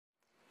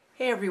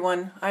Hey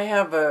everyone, I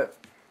have a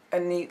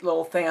neat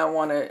little thing I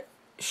want to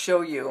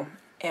show you,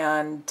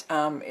 and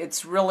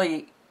it's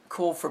really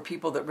cool for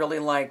people that really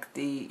like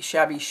the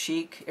shabby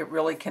chic. It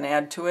really can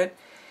add to it,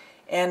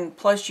 and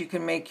plus you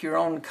can make your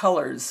own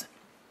colors.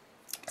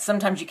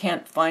 Sometimes you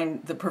can't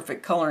find the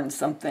perfect color in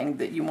something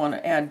that you want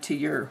to add to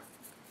your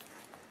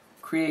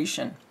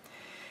creation.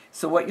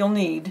 So what you'll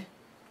need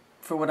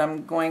for what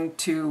I'm going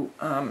to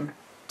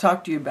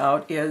talk to you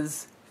about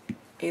is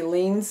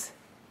Aleene's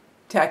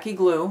tacky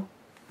glue.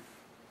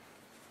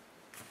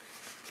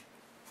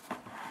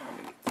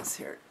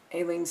 Here,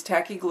 Aleene's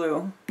tacky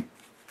glue.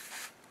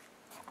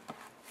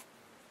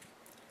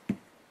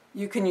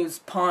 You can use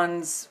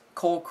Pond's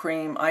cold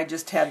cream. I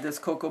just had this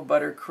cocoa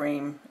butter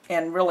cream,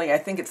 and really I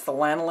think it's the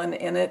lanolin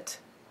in it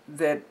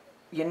that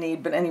you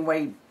need, but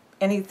anyway,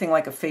 anything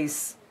like a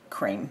face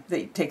cream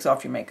that takes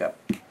off your makeup.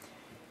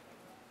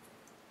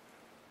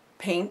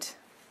 Paint,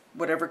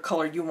 whatever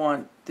color you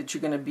want that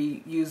you're going to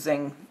be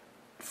using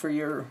for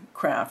your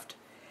craft,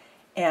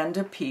 and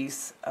a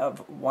piece of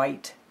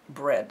white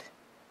bread.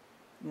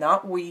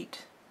 Not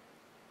wheat,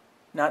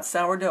 not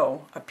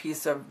sourdough, a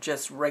piece of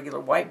just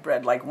regular white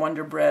bread, like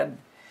Wonder Bread.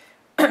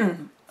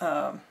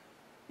 Yeah,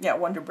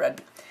 Wonder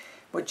Bread.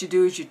 What you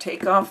do is you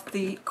take off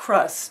the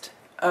crust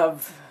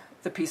of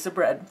the piece of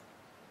bread,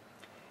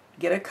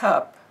 get a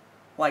cup,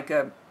 like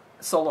a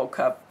Solo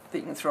cup that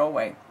you can throw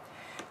away.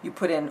 You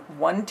put in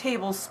 1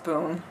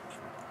 tablespoon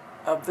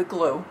of the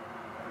glue,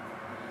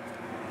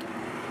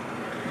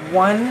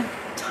 1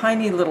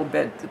 tiny little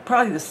bit,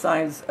 probably the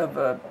size of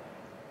a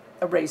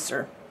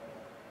eraser,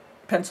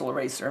 pencil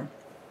eraser,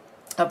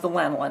 of the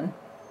lanolin,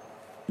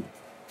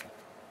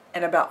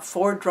 and about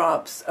 4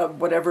 drops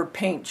of whatever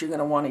paint you're going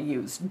to want to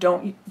use.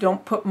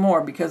 Don't put more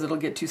because it'll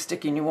get too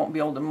sticky and you won't be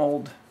able to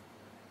mold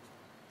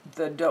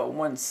the dough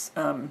once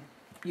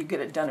you get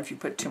it done if you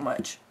put too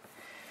much.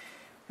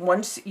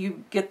 Once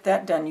you get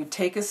that done, you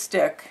take a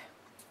stick,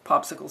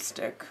 popsicle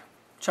stick,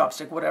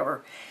 chopstick,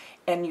 whatever,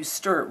 and you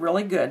stir it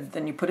really good.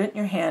 Then you put it in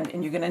your hand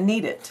and you're going to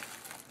knead it.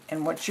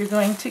 And what you're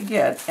going to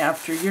get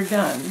after you're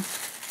done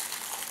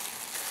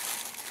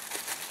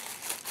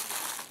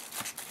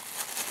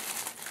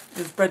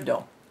is bread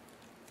dough.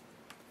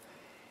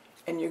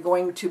 And you're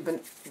going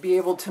to be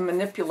able to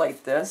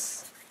manipulate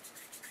this.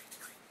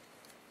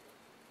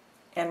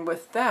 And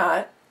with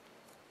that,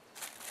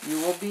 you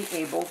will be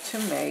able to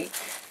make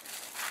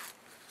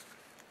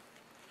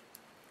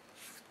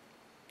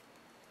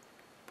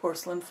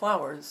porcelain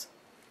flowers.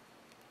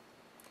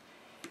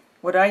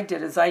 What I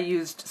did is I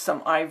used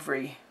some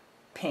ivory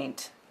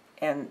paint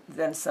and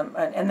then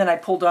I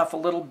pulled off a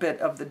little bit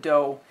of the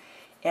dough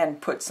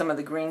and put some of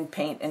the green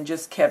paint and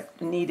just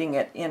kept kneading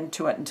it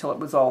into it until it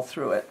was all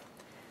through it.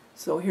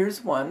 So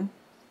here's one.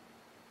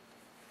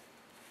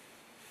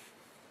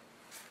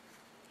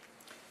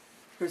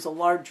 Here's a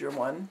larger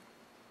one.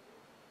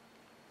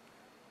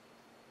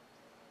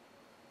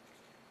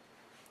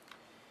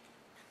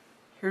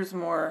 Here's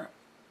more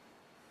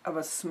of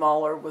a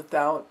smaller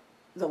without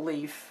the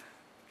leaf.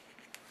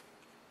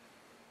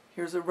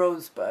 Here's a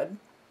rosebud.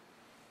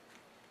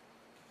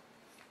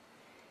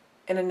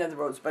 And another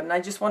rosebud. And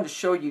I just wanted to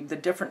show you the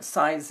different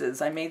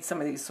sizes. I made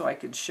some of these so I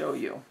could show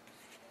you.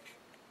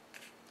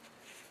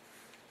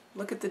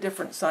 Look at the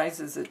different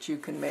sizes that you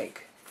can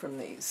make from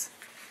these.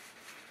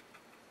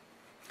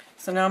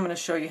 So now I'm going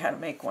to show you how to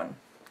make one.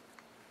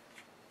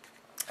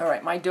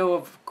 Alright, my dough,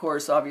 of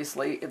course,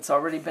 obviously, it's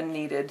already been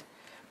kneaded.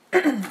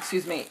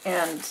 Excuse me.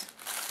 And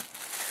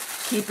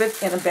keep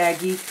it in a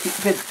baggie.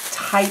 Keep it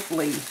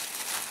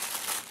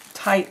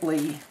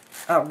tightly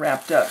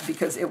wrapped up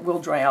because it will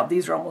dry out.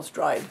 These are almost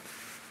dried.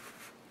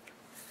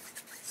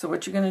 So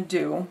what you're going to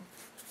do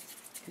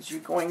is you're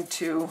going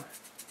to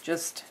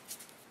just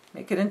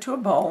make it into a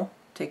ball,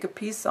 take a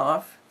piece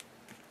off,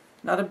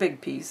 not a big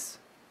piece,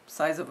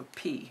 size of a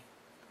pea.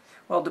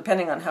 Well,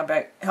 depending on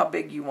how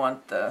big you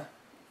want the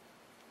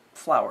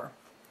flour.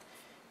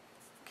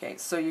 Okay,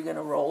 so you're going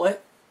to roll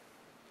it.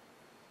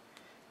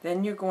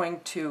 Then you're going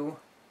to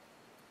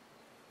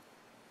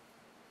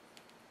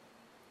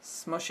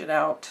smush it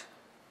out.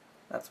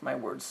 That's my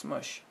word,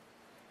 smush.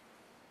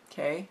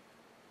 Okay.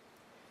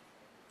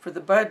 For the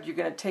bud, you're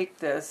going to take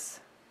this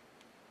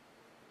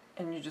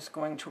and you're just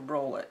going to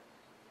roll it.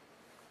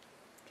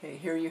 Okay,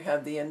 here you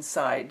have the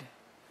inside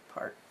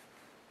part.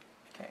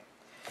 Okay.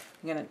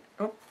 You're going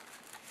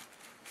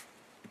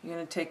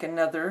to take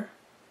another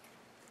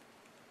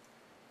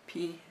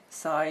pea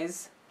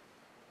size,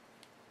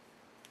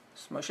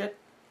 smush it,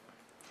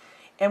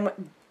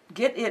 and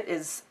get it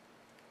as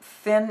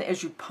thin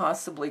as you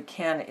possibly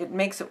can. It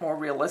makes it more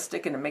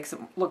realistic and it makes it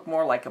look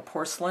more like a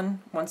porcelain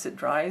once it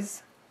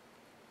dries.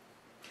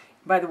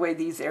 By the way,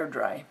 these air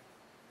dry.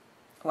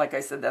 Like I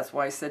said, that's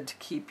why I said to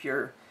keep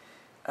your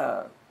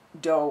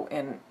dough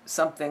in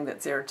something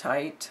that's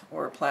airtight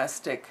or a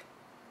plastic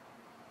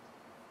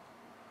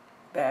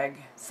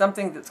bag.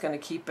 Something that's going to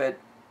keep it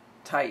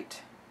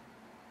tight.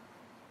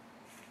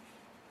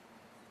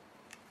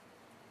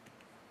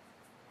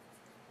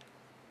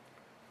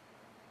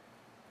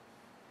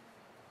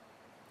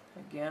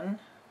 Again.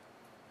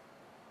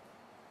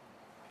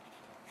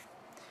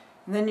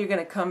 And then you're going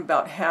to come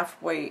about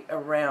halfway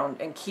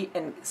around and keep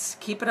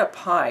it up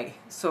high,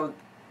 so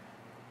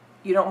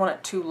you don't want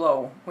it too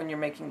low when you're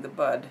making the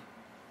bud.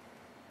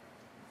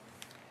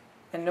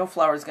 And no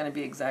flower is going to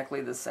be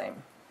exactly the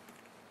same.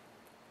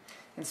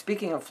 And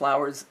speaking of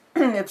flowers,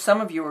 if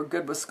some of you are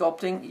good with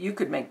sculpting, you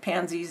could make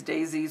pansies,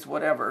 daisies,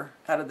 whatever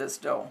out of this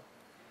dough.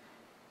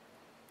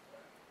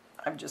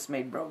 I've just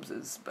made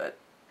roses, but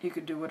you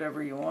could do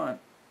whatever you want.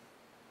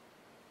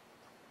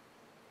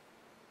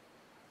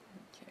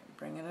 Okay,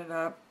 bringing it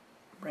up,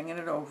 bringing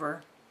it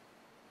over.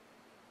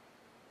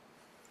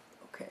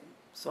 Okay,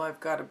 so I've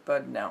got a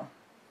bud now.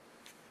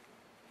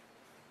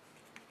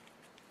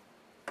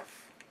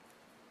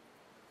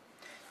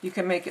 You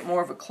can make it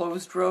more of a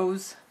closed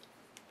rose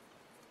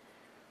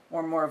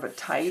or more of a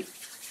tight.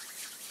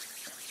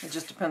 It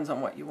just depends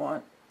on what you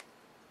want.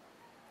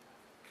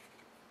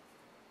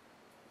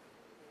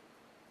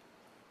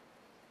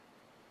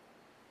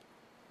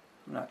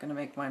 I'm not going to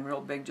make mine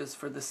real big just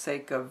for the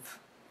sake of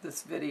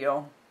this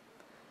video.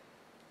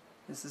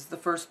 This is the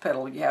first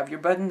petal. You have your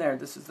bud in there.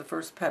 This is the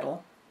first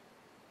petal.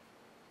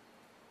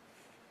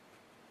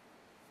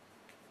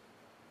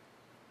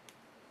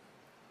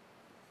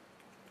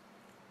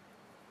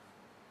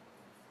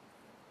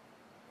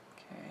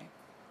 Okay.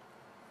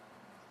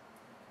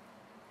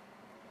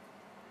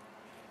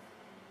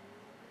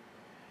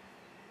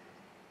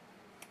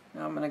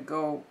 Now I'm going to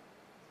go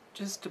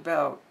just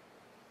about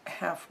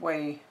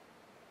halfway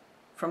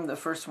from the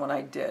first one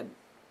I did.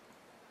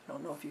 I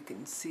don't know if you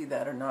can see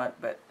that or not,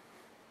 but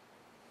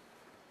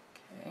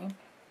okay.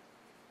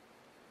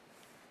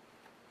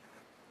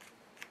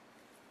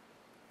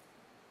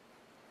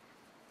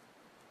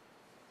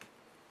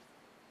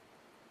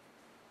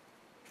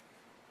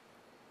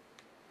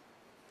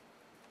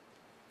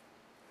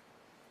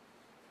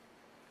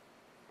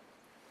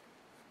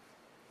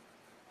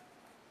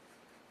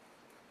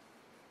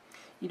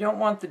 You don't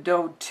want the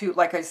dough too,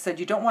 like I said,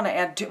 you don't want to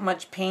add too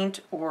much paint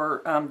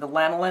or the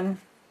lanolin,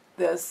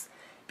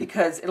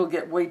 because it'll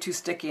get way too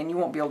sticky and you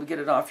won't be able to get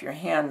it off your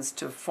hands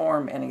to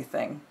form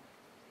anything.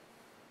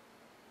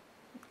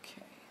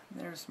 Okay,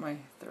 there's my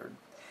third.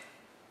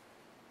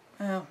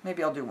 Well,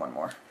 maybe I'll do one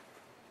more.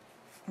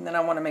 And then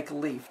I want to make a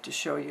leaf to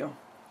show you.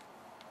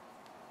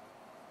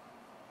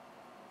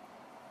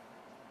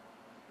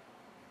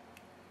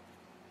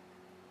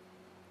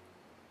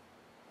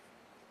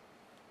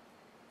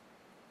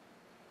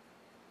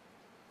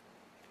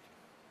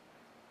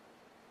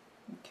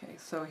 Okay,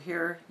 so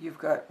here you've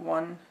got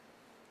 1,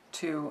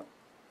 2,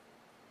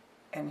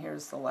 and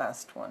here's the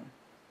last one.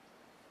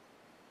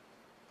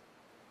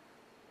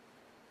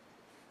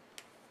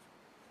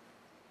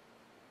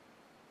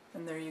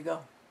 And there you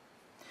go.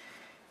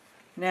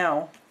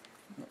 Now,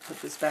 I'm going to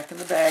put this back in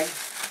the bag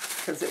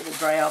because it will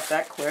dry out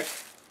that quick.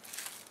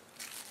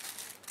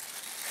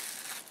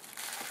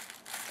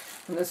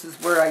 And this is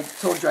where I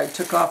told you I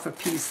took off a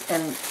piece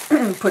and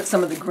put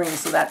some of the green,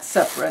 so that's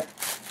separate.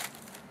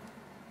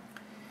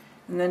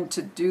 And then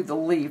to do the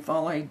leaf,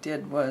 all I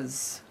did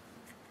was,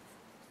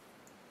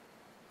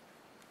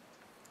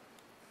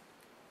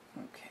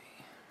 okay.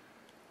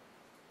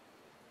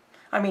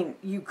 I mean,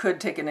 you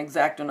could take an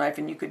X-Acto knife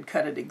and you could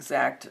cut it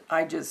exact.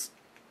 I kind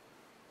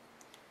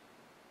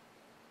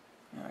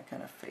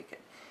of fake it.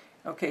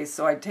 Okay,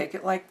 so I take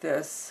it like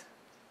this.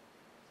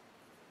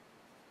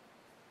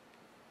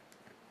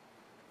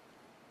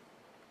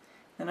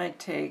 Then I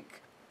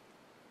take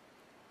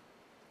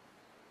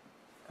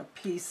a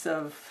piece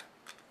of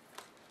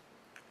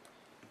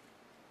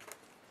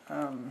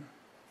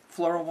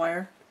floral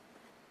wire.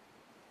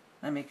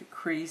 I make a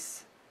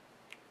crease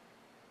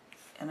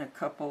and a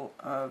couple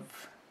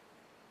of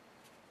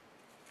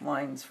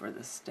lines for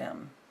the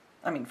stem.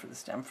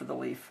 For the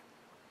leaf.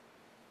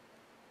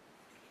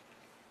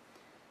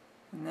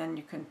 And then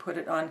you can put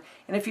it on.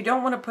 And if you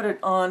don't want to put it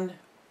on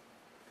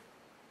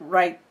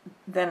right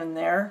then and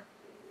there,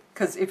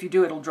 because if you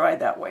do, it'll dry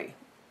that way.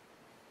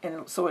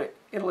 And so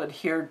it'll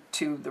adhere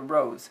to the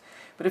rose.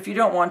 But if you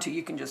don't want to,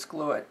 you can just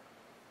glue it.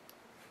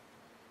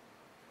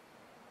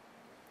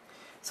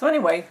 So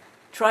anyway,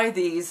 try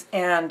these,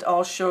 and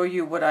I'll show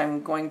you what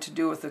I'm going to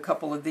do with a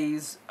couple of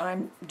these.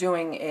 I'm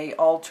doing a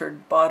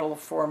altered bottle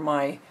for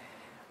my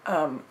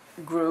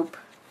group,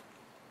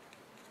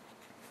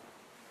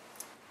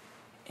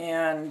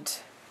 and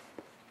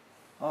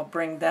I'll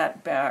bring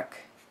that back.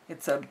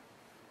 It's a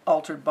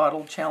altered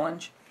bottle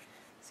challenge.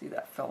 See,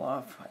 that fell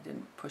off. I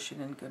didn't push it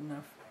in good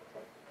enough.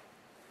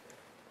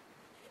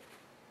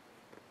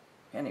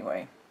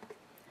 Anyway,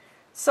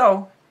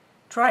 so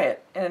try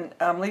it, and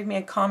leave me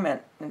a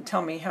comment and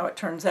tell me how it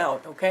turns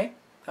out, okay?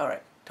 All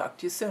right, talk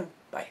to you soon.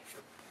 Bye.